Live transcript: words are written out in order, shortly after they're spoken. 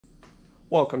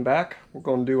Welcome back. We're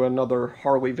going to do another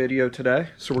Harley video today.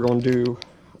 So we're going to do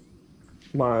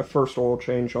my first oil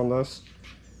change on this.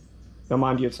 Now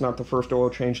mind you, it's not the first oil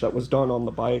change that was done on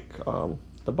the bike.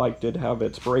 The bike did have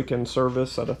its break-in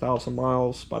service at 1,000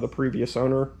 miles by the previous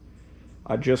owner.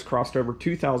 I just crossed over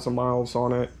 2,000 miles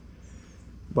on it,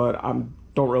 but I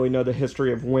don't really know the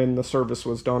history of when the service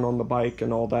was done on the bike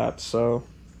and all that, so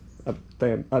I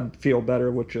think I'd feel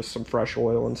better with just some fresh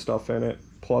oil and stuff in it.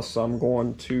 Plus I'm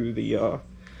going to the,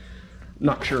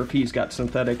 not sure if he's got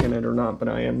synthetic in it or not, but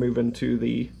I am moving to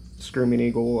the Screamin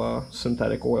Eagle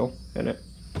synthetic oil in it.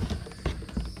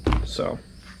 So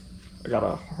I got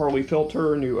a Harley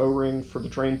filter, new O-ring for the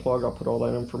drain plug. I'll put all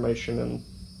that information in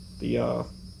the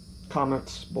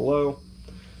comments below.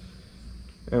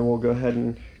 And we'll go ahead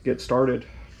and get started.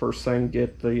 First thing,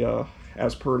 get the,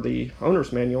 as per the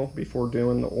owner's manual, before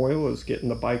doing the oil, is getting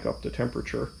the bike up to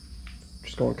temperature.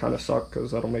 Which is going to kind of suck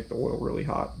because that'll make the oil really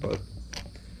hot, but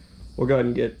we'll go ahead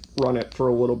and run it for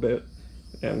a little bit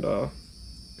and go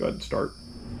ahead and start.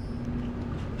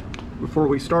 Before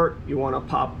we start, you want to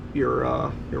pop your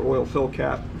oil fill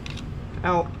cap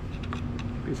out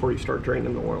before you start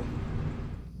draining the oil.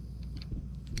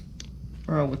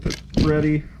 Alright, with it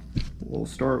ready, we'll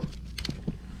start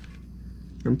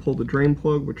and pull the drain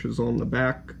plug, which is on the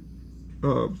back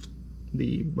of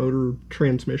the motor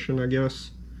transmission, I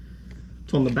guess.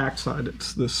 It's on the back side.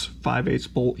 It's this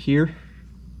 5/8 bolt here.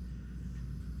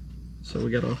 So we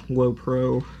got a low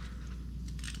pro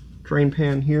drain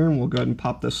pan here, and we'll go ahead and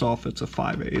pop this off. It's a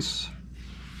 5/8.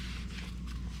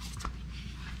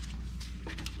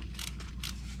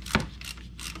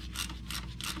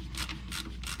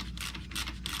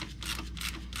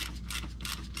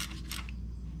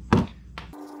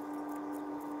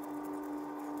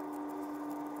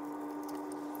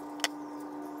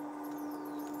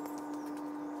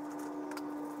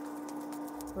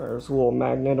 There's a little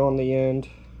magnet on the end.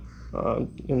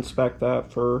 Inspect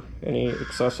that for any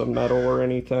excessive metal or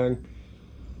anything.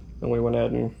 And we went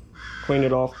ahead and cleaned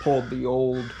it off, pulled the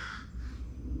old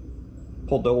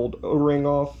O-ring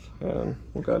off, and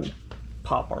we'll go ahead and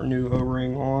pop our new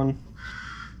O-ring on.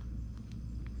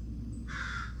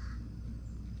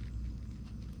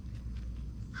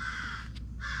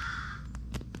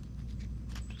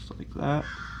 Just like that.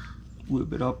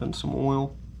 Lube it up in some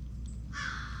oil.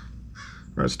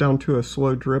 Alright, it's down to a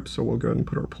slow drip, so we'll go ahead and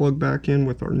put our plug back in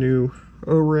with our new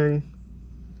O-ring.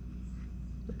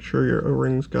 Make sure your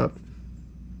O-ring's got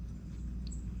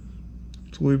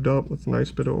it's lubed up with a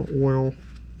nice bit of oil.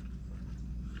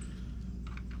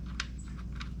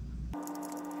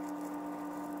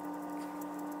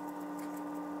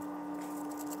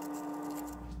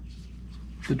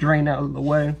 The drain out of the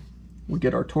way, we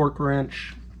get our torque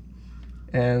wrench,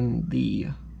 and the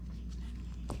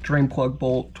drain plug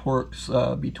bolt torques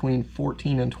between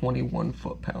 14 and 21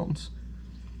 foot-pounds.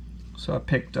 So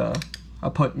I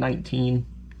put 19,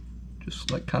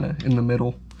 just like kind of in the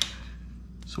middle.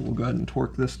 So we'll go ahead and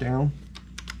torque this down.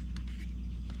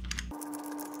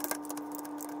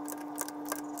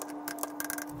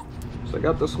 So I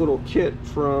got this little kit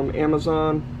from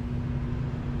Amazon.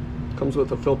 Comes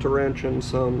with a filter wrench and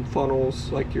some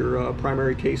funnels, like your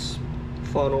primary case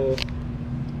funnel,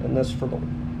 and this for the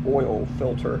oil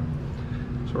filter.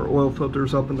 So our oil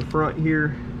filter's up in the front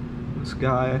here. This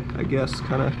guy, I guess,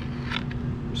 kind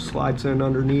of slides in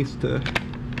underneath to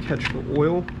catch the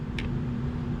oil.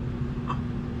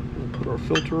 We'll put our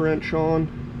filter wrench on,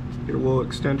 get a little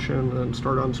extension, and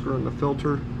start unscrewing the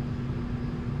filter,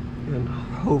 and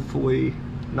hopefully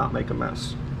not make a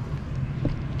mess.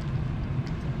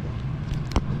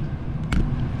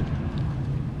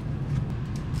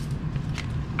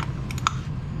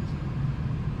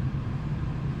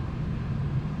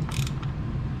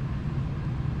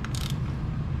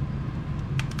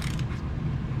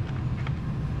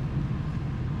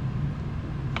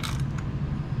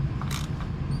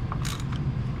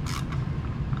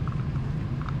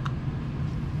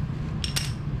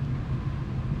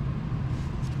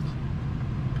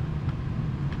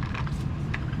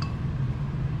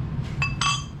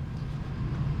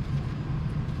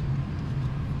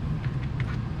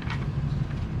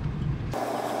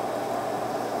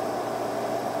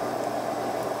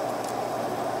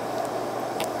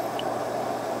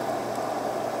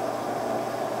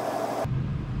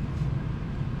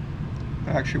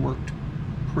 Actually worked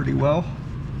pretty well.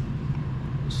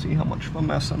 See how much of a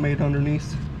mess I made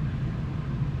underneath.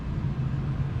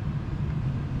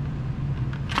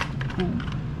 Ooh.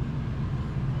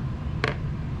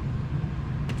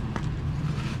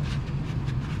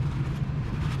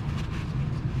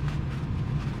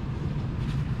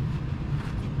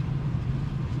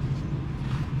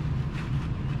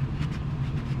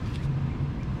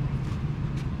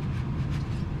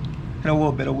 Had a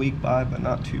little bit of leak by, but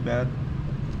not too bad.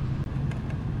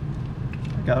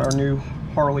 I got our new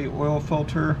Harley oil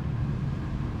filter.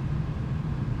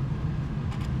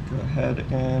 Go ahead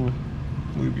and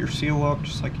lube your seal up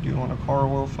just like you do on a car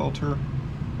oil filter.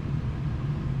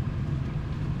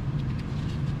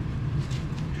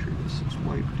 Make sure this is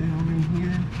wiped down in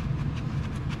here.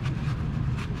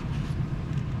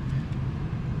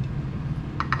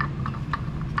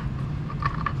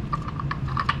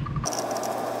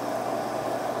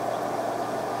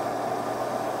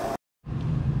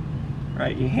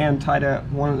 Right, you hand tight at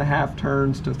 1.5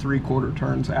 turns to 3/4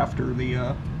 turns after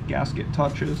the gasket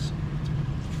touches.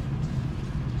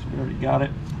 So we already got it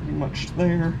pretty much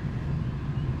there.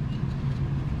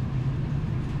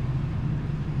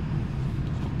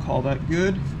 So we'll call that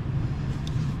good.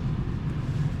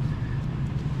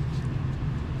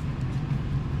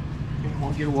 And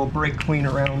we'll get a little brake clean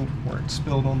around where it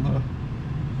spilled on the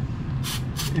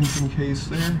engine case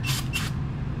there.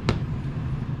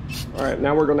 Alright,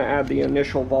 now we're going to add the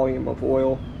initial volume of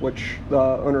oil, which the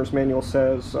owner's manual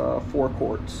says 4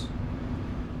 quarts.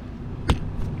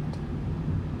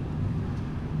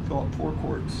 Fill up 4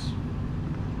 quarts.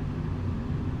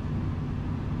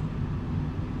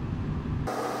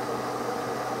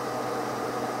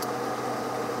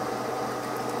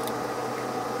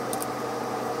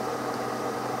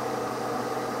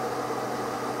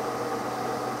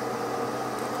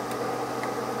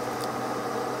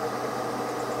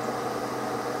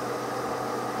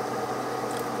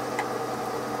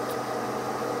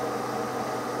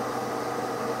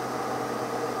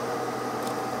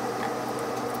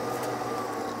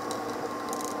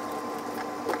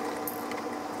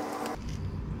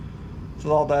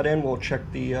 With all that in, we'll check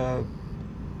the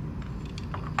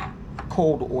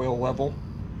cold oil level.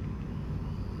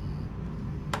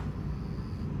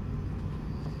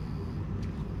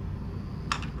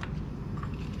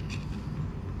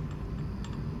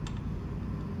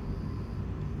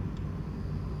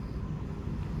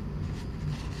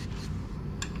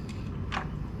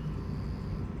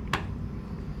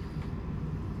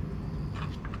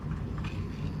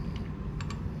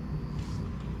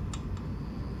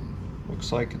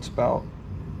 Looks like it's about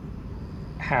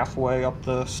halfway up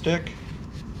the stick.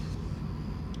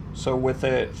 So with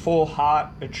it full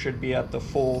hot, it should be at the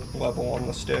full level on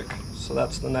the stick. So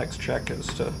that's the next check, is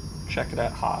to check it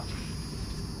at hot.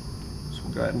 So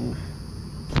we'll go ahead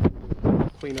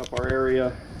and clean up our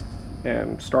area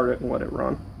and start it and let it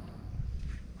run.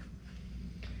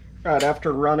 Alright,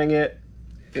 after running it,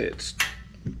 it's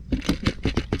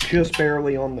just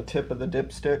barely on the tip of the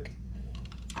dipstick.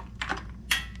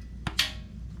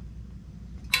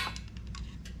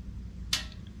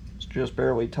 Just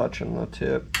barely touching the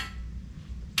tip.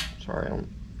 Sorry, I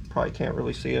probably can't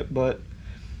really see it, but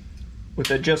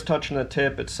with it just touching the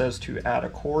tip, it says to add a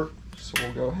quart. So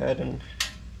we'll go ahead and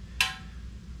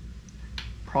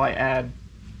probably add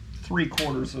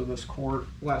 3/4 of this quart,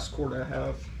 last quart I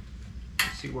have.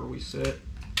 Let's see where we sit.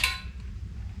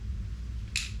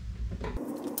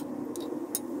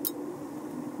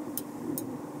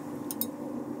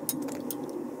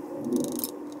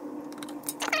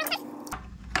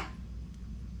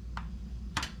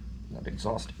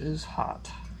 Exhaust is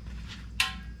hot.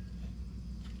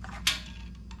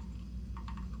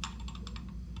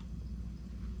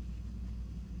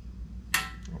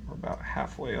 We're about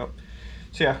halfway up.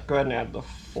 So yeah, go ahead and add the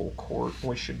full quart.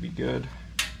 We should be good.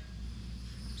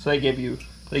 So they give you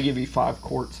 5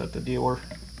 quarts at the dealer.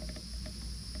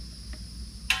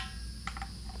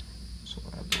 So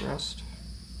we'll add the rest.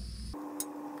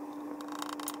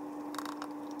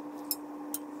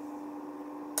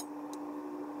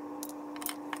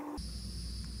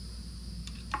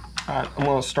 Alright, I'm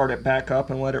going to start it back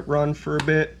up and let it run for a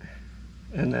bit,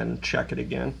 and then check it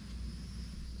again.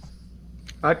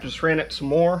 I just ran it some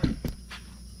more.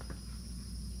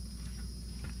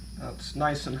 Now it's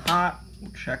nice and hot.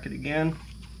 We'll check it again.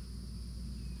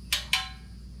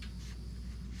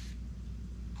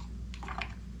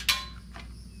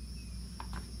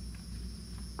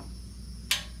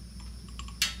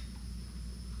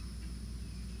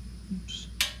 Oops.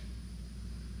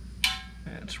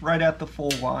 It's right at the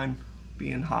full line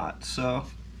being hot, so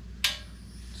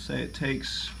say it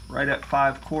takes right at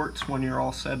 5 quarts when you're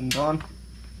all said and done.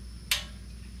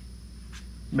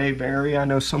 May vary. I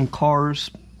know some cars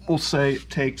will say it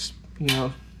takes, you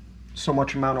know, so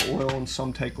much amount of oil, and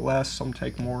some take less, some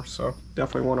take more, so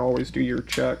definitely want to always do your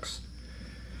checks.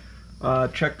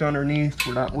 Checked underneath,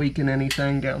 we're not leaking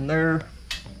anything down there,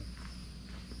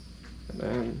 and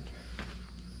then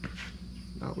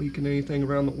not leaking anything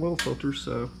around the oil filter,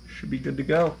 so should be good to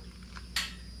go.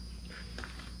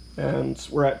 And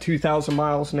we're at 2,000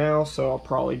 miles now, so I'll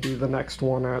probably do the next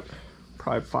one at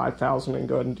probably 5,000 and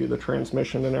go ahead and do the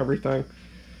transmission and everything.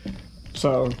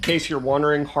 So in case you're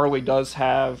wondering, Harley does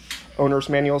have owner's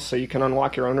manuals, so you can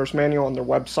unlock your owner's manual on their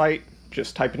website.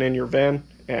 Just type it in your VIN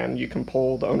and you can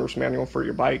pull the owner's manual for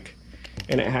your bike,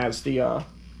 and it has the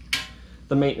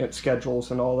maintenance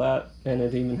schedules and all that, and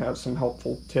it even has some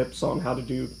helpful tips on how to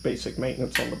do basic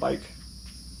maintenance on the bike.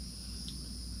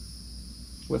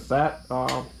 With that,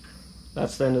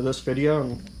 that's the end of this video,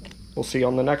 and we'll see you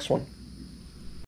on the next one.